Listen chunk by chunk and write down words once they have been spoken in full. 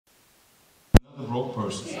broke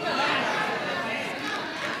person.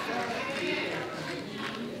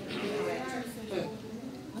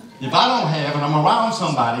 If I don't have and I'm around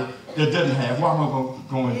somebody that doesn't have, why am I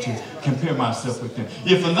going to compare myself with them?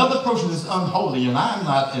 If another person is unholy and I'm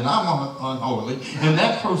not, and I'm unholy, and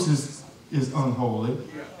that person is unholy,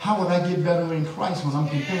 how would I get better in Christ when I'm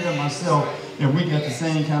comparing myself and we got the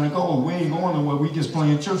same kind of goal? We ain't going nowhere, we just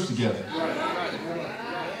playing church together.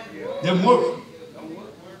 Doesn't work.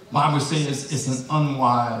 Bible says it's an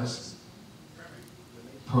unwise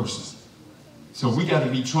person. So we got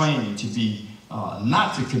to be trained to be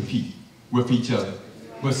not to compete with each other,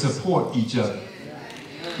 but support each other.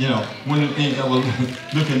 You know, one of the things I was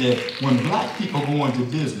looking at, when black people go into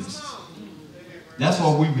business, that's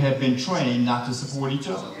why we have been trained not to support each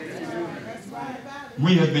other.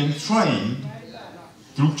 We have been trained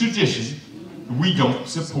through tradition, we don't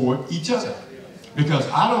support each other. Because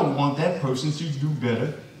I don't want that person to do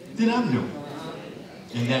better than I'm doing.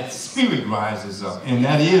 And that spirit rises up, and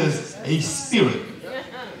that is a spirit.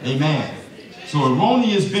 Amen. So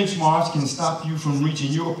erroneous benchmarks can stop you from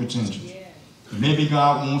reaching your potential. Maybe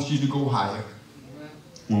God wants you to go higher.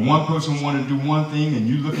 When one person wants to do one thing and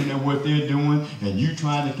you're looking at what they're doing and you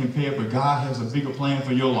trying to compare, but God has a bigger plan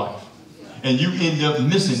for your life. And you end up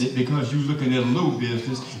missing it because you're looking at a little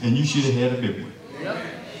business and you should have had a big one.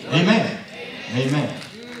 Amen. Amen.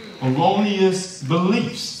 Erroneous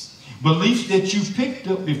beliefs. Beliefs that you picked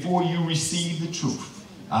up before you received the truth.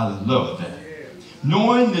 I love that.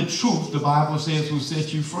 Knowing the truth, the Bible says, will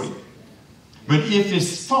set you free. But if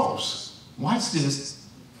it's false, watch this.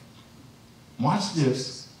 Watch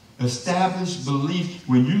this. Established belief.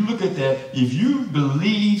 When you look at that, if you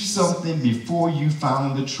believe something before you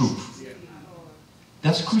found the truth,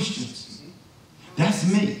 that's Christians.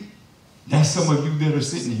 That's me. That's some of you that are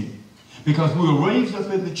sitting here. Because we were raised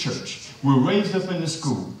up in the church. We were raised up in the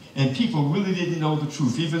school. And people really didn't know the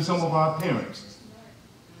truth. Even some of our parents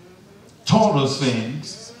taught us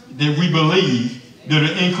things that we believe that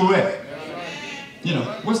are incorrect. You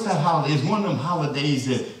know, what's that holiday? It's one of them holidays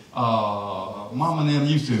that Mama and them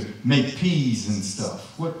used to make peas and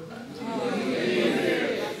stuff. What?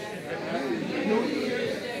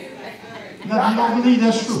 No, you don't believe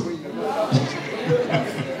that's true.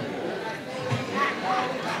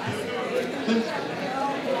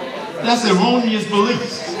 That's erroneous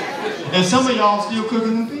beliefs. And some of y'all still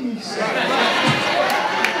cooking the peas.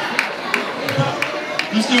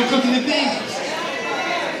 You still cooking the peas.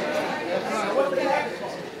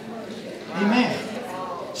 Amen.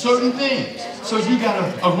 Certain things. So you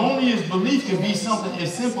got erroneous belief can be something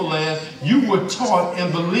as simple as you were taught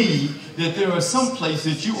and believe that there are some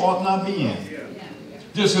places you ought not be in.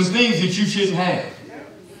 There's some things that you shouldn't have.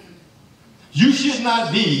 You should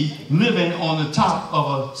not be living on the top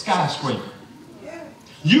of a skyscraper.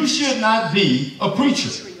 You should not be a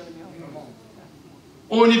preacher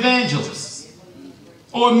or an evangelist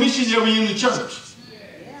or a missionary in the church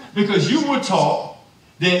because you were taught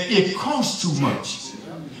that it costs too much.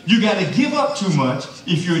 You got to give up too much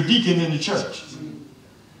if you're a deacon in the church.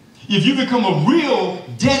 If you become a real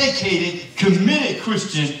dedicated, committed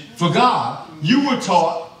Christian for God, you were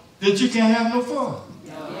taught that you can't have no fun.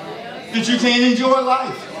 That you can't enjoy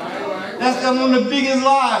life. That's one of the biggest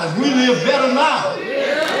lies. We live better now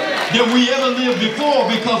than we ever lived before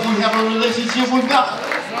because we have a relationship with God.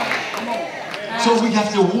 So we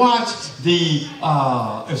have to watch the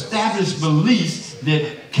established beliefs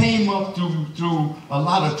that came up through a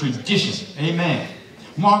lot of tradition. Amen.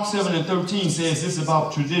 Mark 7:13 says this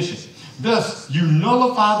about tradition. Thus, you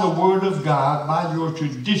nullify the word of God by your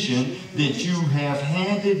tradition that you have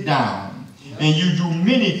handed down. And you do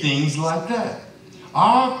many things like that.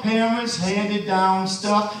 Our parents handed down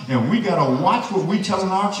stuff, and we got to watch what we telling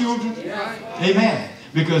our children. Amen.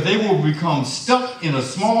 Because they will become stuck in a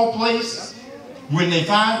small place. When they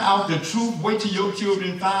find out the truth, wait till your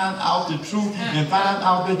children find out the truth and find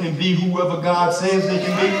out they can be whoever God says they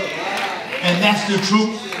can be. And that's the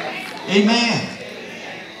truth. Amen.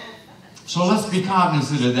 So let's be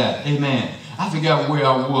cognizant of that. Amen. I forgot where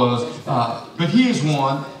I was, but here's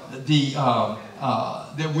one.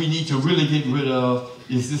 That we need to really get rid of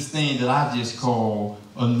is this thing that I just call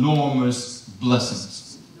enormous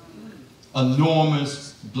blessings.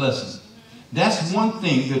 Enormous blessings. That's one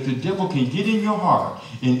thing that the devil can get in your heart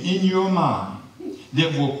and in your mind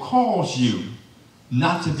that will cause you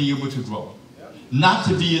not to be able to grow, not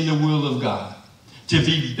to be in the will of God, to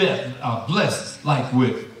be blessed like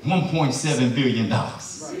with $1.7 billion.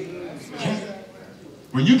 Okay?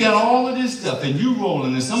 When you got all of this stuff and you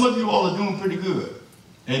rolling, and some of you all are doing pretty good.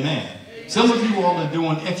 Amen. Some of you all are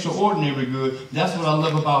doing extraordinary good. That's what I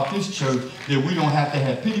love about this church, that we don't have to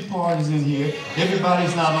have pity parties in here.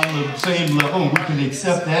 Everybody's not on the same level, and we can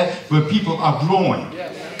accept that, but people are growing.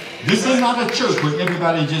 This is not a church where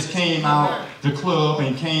everybody just came out the club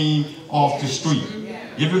and came off the street.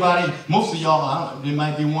 Everybody, most of y'all, there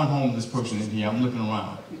might be one homeless person in here. I'm looking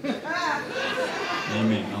around.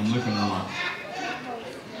 Amen. I'm looking around.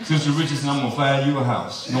 Sister Richardson, I'm going to find you a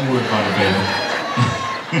house. Don't worry about it,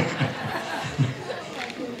 baby.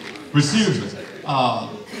 But seriously,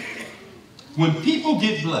 when people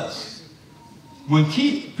get blessed, when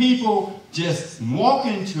people just walk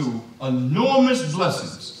into enormous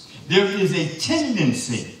blessings, there is a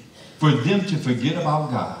tendency for them to forget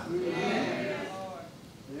about God.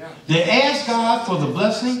 They asked God for the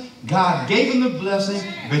blessing. God gave them the blessing,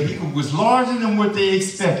 but it was larger than what they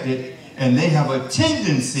expected, and they have a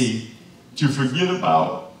tendency to forget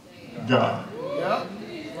about God.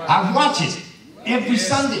 I watch it every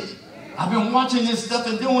Sunday. I've been watching this stuff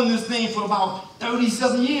and doing this thing for about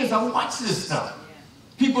 37 years. I watch this stuff.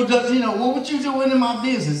 People just, well, what you doing in my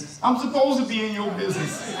business? I'm supposed to be in your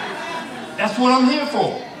business. That's what I'm here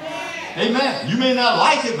for. Amen. You may not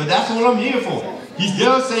like it, but that's what I'm here for. He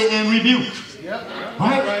does say, and rebuke.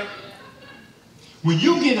 Right? When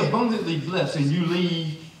you get abundantly blessed and you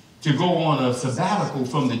leave to go on a sabbatical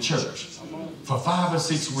from the church for 5 or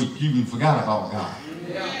 6 weeks, you forgot about God.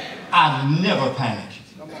 I never panic.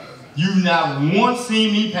 You not once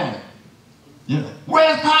seen me panic.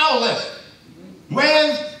 Where's Paul at?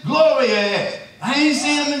 Where's Gloria at? I ain't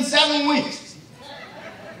seen him in 7 weeks.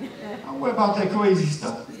 Don't worry about that crazy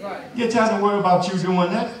stuff. Get time to worry about you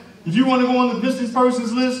doing that. If you want to go on the business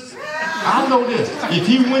person's list, I know this. If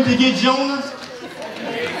he went to get Jonah,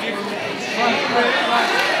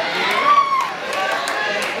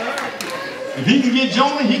 if he can get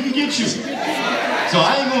Jonah, he can get you. So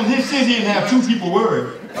I ain't going to sit here and have 2 people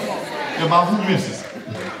worried about who misses.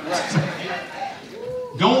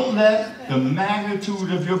 Don't let the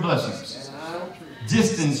magnitude of your blessings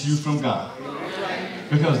distance you from God.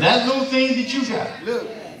 Because that little thing that you got,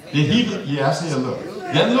 I said look.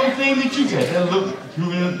 That little thing that you got, that little,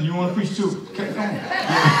 you want to preach too? Come on.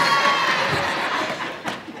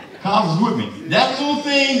 Come with me. That little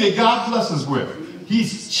thing that God blesses with,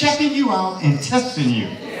 he's checking you out and testing you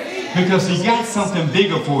because he got something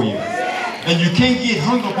bigger for you. And you can't get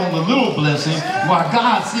hung up on the little blessing while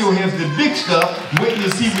God still has the big stuff waiting to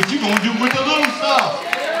see what you're going to do with the little stuff.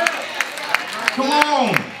 Come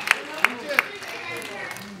on.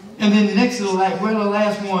 And then next to the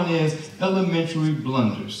last one is elementary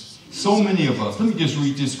blunders. So many of us. Let me just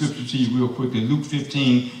read this scripture to you real quickly. Luke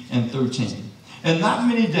 15 and 13. And not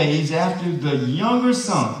many days after, the younger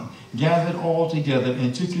son gathered all together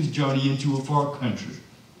and took his journey into a far country.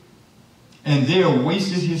 And there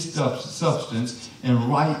wasted his substance in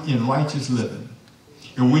righteous living.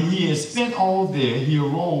 And when he had spent all there, there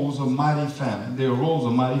arose a mighty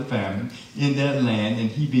famine in that land, and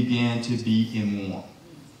he began to be in want.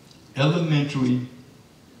 Elementary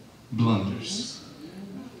blunders.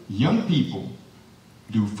 Young people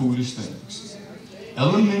do foolish things.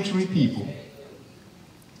 Elementary people,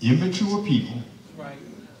 immature people,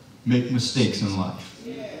 make mistakes in life.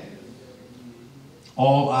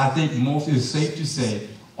 I think most, it's safe to say,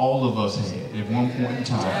 all of us had, at one point in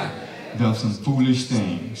time, done some foolish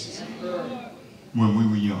things when we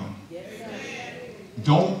were young.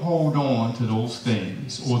 Don't hold on to those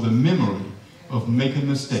things or the memory of making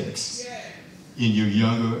mistakes in your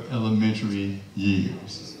younger elementary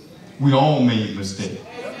years. We all made mistakes.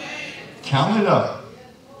 Count it up.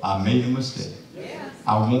 I made a mistake.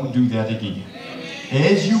 I won't do that again.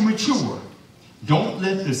 As you mature, don't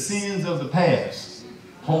let the sins of the past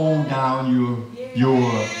hold down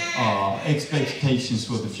your expectations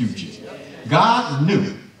for the future. God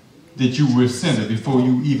knew that you were a sinner before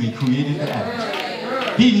you even created the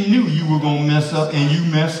act. He knew you were going to mess up, and you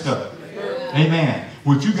messed up. Amen.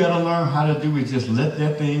 What you got to learn how to do is just let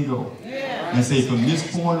that thing go. And say, from this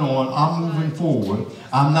point on, I'm moving forward.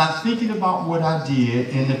 I'm not thinking about what I did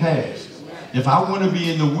in the past. If I want to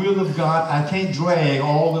be in the will of God, I can't drag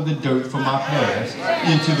all of the dirt from my past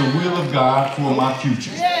into the will of God for my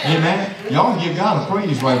future. Amen? Y'all give God a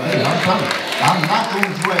praise right there. I'm telling you. I'm not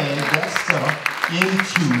going to drag that stuff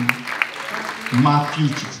into my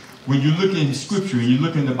future. When you look in Scripture and you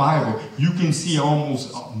look in the Bible, you can see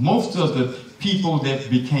almost most of the people that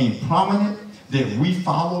became prominent, that we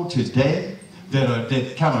follow today, their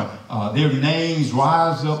names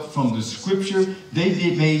rise up from the Scripture.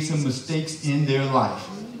 They made some mistakes in their life,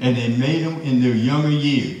 and they made them in their younger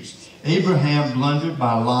years. Abraham blundered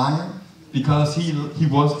by lying because he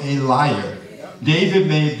was a liar. David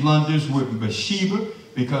made blunders with Bathsheba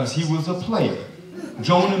because he was a player.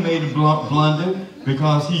 Jonah made a blunder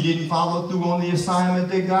because he didn't follow through on the assignment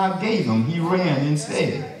that God gave him. He ran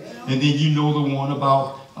instead. And then you know the one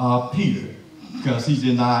about Peter, because he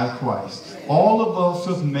denied Christ. All of us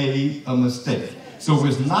have made a mistake. So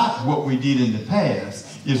it's not what we did in the past,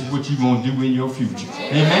 it's what you're going to do in your future.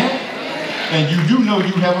 Amen? And you do know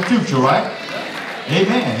you have a future, right?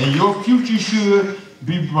 Amen. And your future should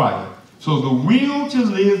be bright. So the will to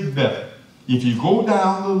live better. If you go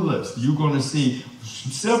down the list, you're going to see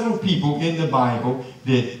several people in the Bible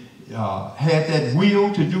that had that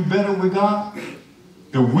will to do better with God,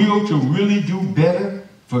 the will to really do better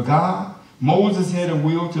for God. Moses had a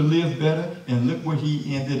will to live better, and look where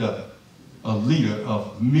he ended up, a leader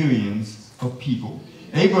of millions of people.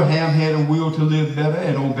 Abraham had a will to live better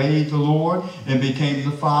and obeyed the Lord and became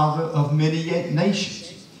the father of many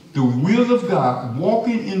nations. The will of God,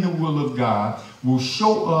 walking in the will of God, will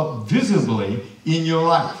show up visibly in your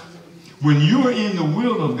life. When you're in the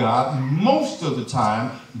will of God, most of the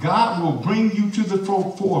time, God will bring you to the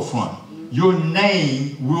forefront. Your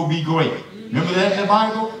name will be great. Remember that in the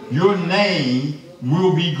Bible? Your name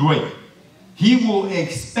will be great. He will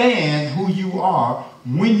expand who you are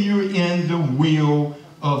when you're in the will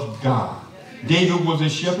of God. David was a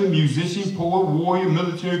shepherd, musician, poet, warrior,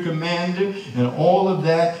 military commander, and all of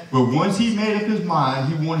that. But once he made up his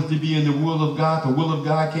mind, he wanted to be in the will of God. The will of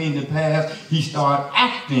God came to pass. He started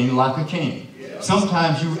acting like a king.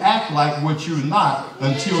 Sometimes you act like what you're not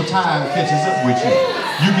until time catches up with you.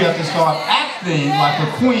 You got to start acting like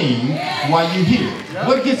a queen while you're here.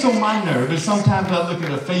 What gets on my nerve is sometimes I look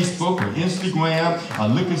at a Facebook or Instagram, I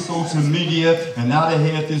look at social media, and now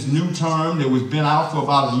they have this new term that was been out for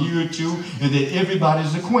about a year or two, and that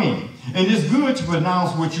everybody's a queen. And it's good to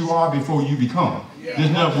pronounce what you are before you become.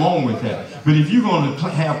 There's nothing wrong with that. But if you're going to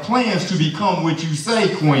have plans to become what you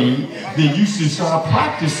say, queen, then you should start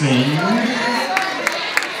practicing.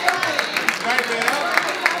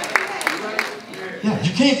 Yeah,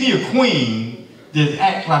 you can't be a queen that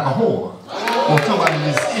act like a whore or somebody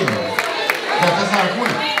that's ignorant. That's not a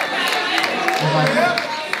queen. That's not a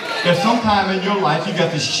queen. There's some time in your life you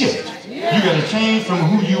got to shift. You got to change from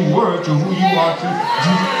who you were to who you are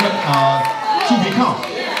to become.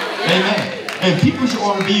 Amen. And people should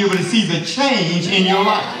ought to be able to see the change in your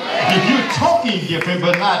life. If you're talking different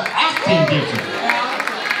but not acting different,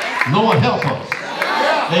 Lord help us.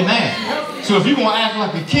 Amen. So if you're going to act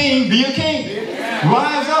like a king, be a king.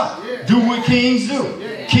 Rise up. Do what kings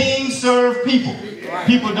do. Kings serve people.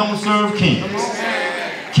 People don't serve kings.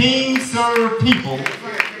 Kings serve people.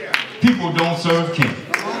 People don't serve kings.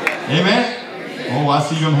 Amen? Oh, I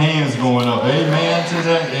see them hands going up. Amen to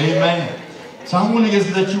that. Amen. So I want to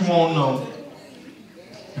just let you all know,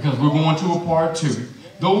 because we're going to a part 2.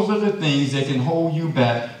 Those are the things that can hold you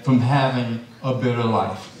back from having a better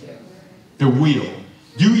life. The will.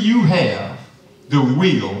 Do you have the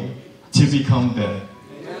will to become better?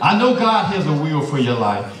 I know God has a will for your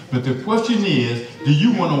life, but the question is, do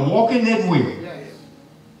you want to walk in that will?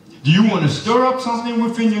 Do you want to stir up something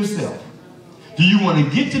within yourself? Do you want to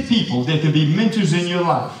get to people that can be mentors in your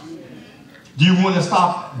life? Do you want to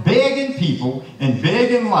stop begging people and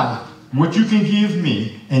begging life what you can give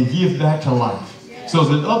me and give back to life so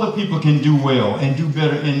that other people can do well and do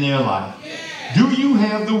better in their life? Do you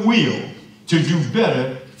have the will to do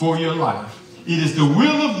better for your life? It is the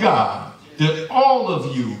will of God that all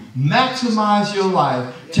of you maximize your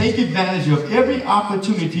life, take advantage of every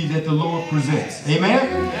opportunity that the Lord presents.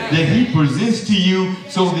 Amen? That He presents to you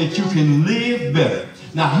so that you can live better.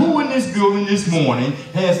 Now, who in this building this morning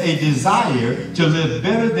has a desire to live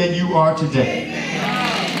better than you are today?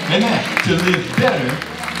 Amen. To live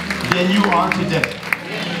better than you are today.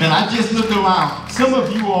 And I just looked around. Some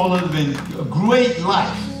of you all have been a great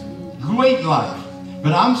life. Great life.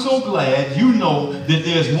 But I'm so glad you know that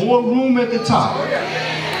there's more room at the top.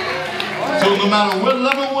 So no matter what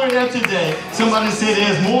level we're at today, somebody said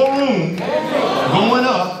there's more room going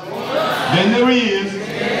up than there is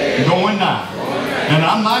going down. And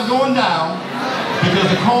I'm not going down because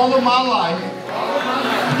the call of my life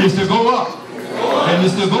is to go up. And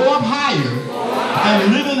it's to go up higher and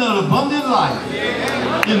live an abundant life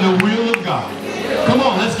in the will of God. Come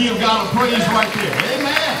on, let's give God a praise right there.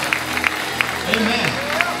 Amen. Amen.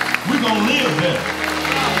 We're going to live better.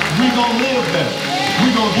 We're going to live better.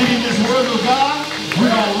 We're going to get in this word of God. We're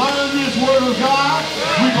going to learn this word of God.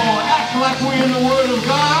 We're going to act like we're in the word of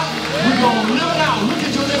God. We're going to live it out. Look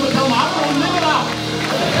at your neighbor and tell them, I'm going to live it out.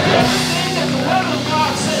 Everything that the word of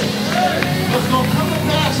God says is going to come to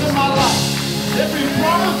pass in my life. Every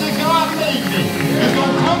promise that God made me is going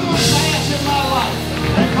to come to pass in my life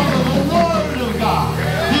because of the word of God.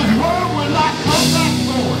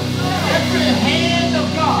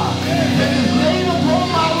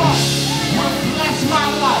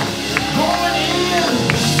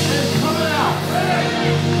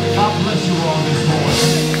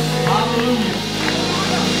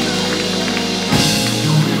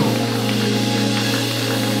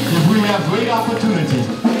 have great opportunities.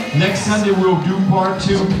 Next Sunday we'll do part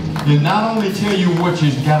 2 and not only tell you what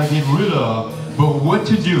you got to get rid of, but what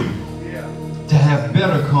to do to have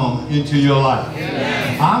better come into your life.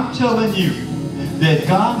 I'm telling you that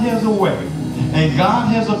God has a way and God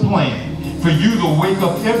has a plan for you to wake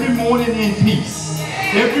up every morning in peace,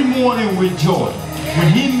 every morning with joy.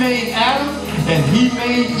 When he made Adam and he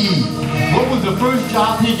made Eve, what was the first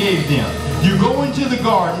job he gave them? You go into the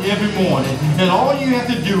garden every morning and all you have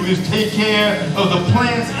to do is take care of the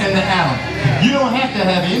plants and the animals. You don't have to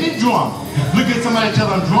have any drama. Look at somebody and tell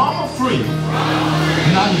them, drama free.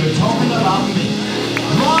 Now you're talking about me.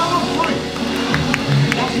 Drama free.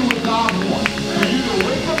 That's what God wants. For you to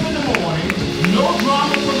wake up in the morning, no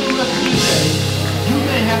drama for the rest of the day. You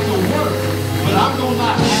may have to work, but I'm going to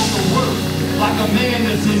not have to work like a man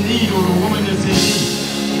that's in need or a woman that's in need.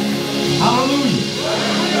 Hallelujah.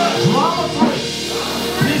 Drama free.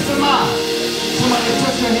 Peace of mind. Somebody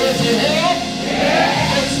touch your head, say, head.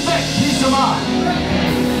 Expect peace of mind.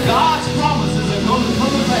 God's promises are going to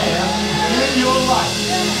come to pass in your life.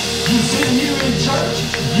 You sit here in church,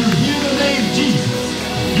 you hear the name Jesus,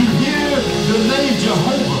 you hear the name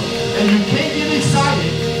Jehovah, and you can't get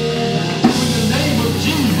excited when the name of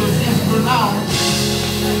Jesus is pronounced,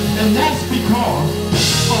 and that's because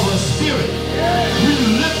of a spirit. We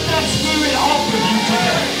lift that spirit off of you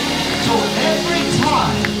today. So every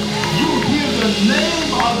time you hear the name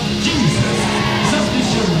of Jesus, something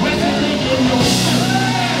should resonate in your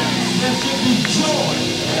spirit. There should be joy,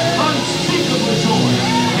 unspeakable joy,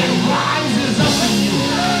 that rises up in you.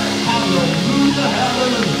 Hallelujah,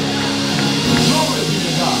 hallelujah. Glory be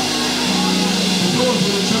to God. The doors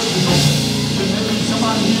of the church is open. There may be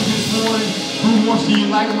somebody here this morning who wants to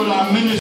unite with our ministry.